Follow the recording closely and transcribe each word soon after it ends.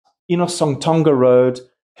Inosongtonga Road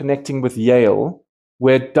connecting with Yale,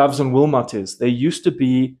 where Doves and Wilmot is. There used to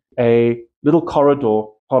be a little corridor,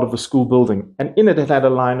 part of the school building, and in it had a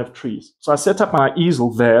line of trees. So I set up my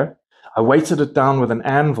easel there. I weighted it down with an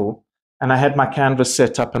anvil, and I had my canvas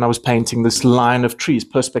set up, and I was painting this line of trees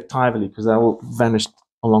perspectively because they all vanished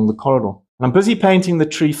along the corridor. And I'm busy painting the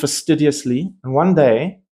tree fastidiously, and one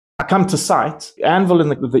day I come to sight, the anvil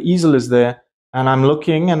and the easel is there, and I'm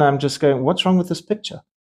looking, and I'm just going, what's wrong with this picture?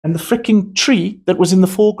 And the freaking tree that was in the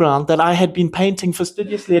foreground that I had been painting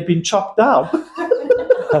fastidiously had been chopped down.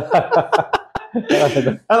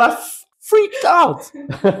 And I freaked out. So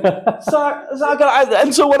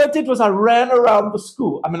what I did was I ran around the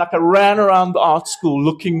school. I ran around the art school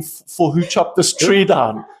looking for who chopped this tree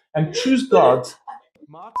down. And choose God,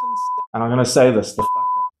 Martin, and I'm going to say this, the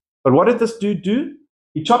fucker. But what did this dude do?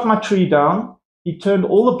 He chopped my tree down. He turned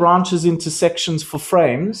all the branches into sections for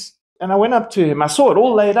frames. And I went up to him. I saw it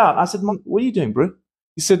all laid out. I said, "Mom, what are you doing, bro?"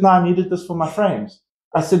 He said, "No, I needed this for my frames."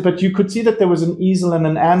 I said, "But you could see that there was an easel and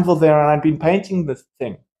an anvil there, and I'd been painting the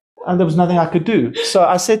thing. And there was nothing I could do." So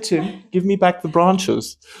I said to him, "Give me back the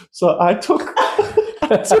branches." So I took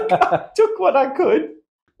what I could,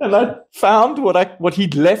 and I found what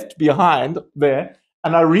he'd left behind there,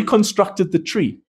 and I reconstructed the tree.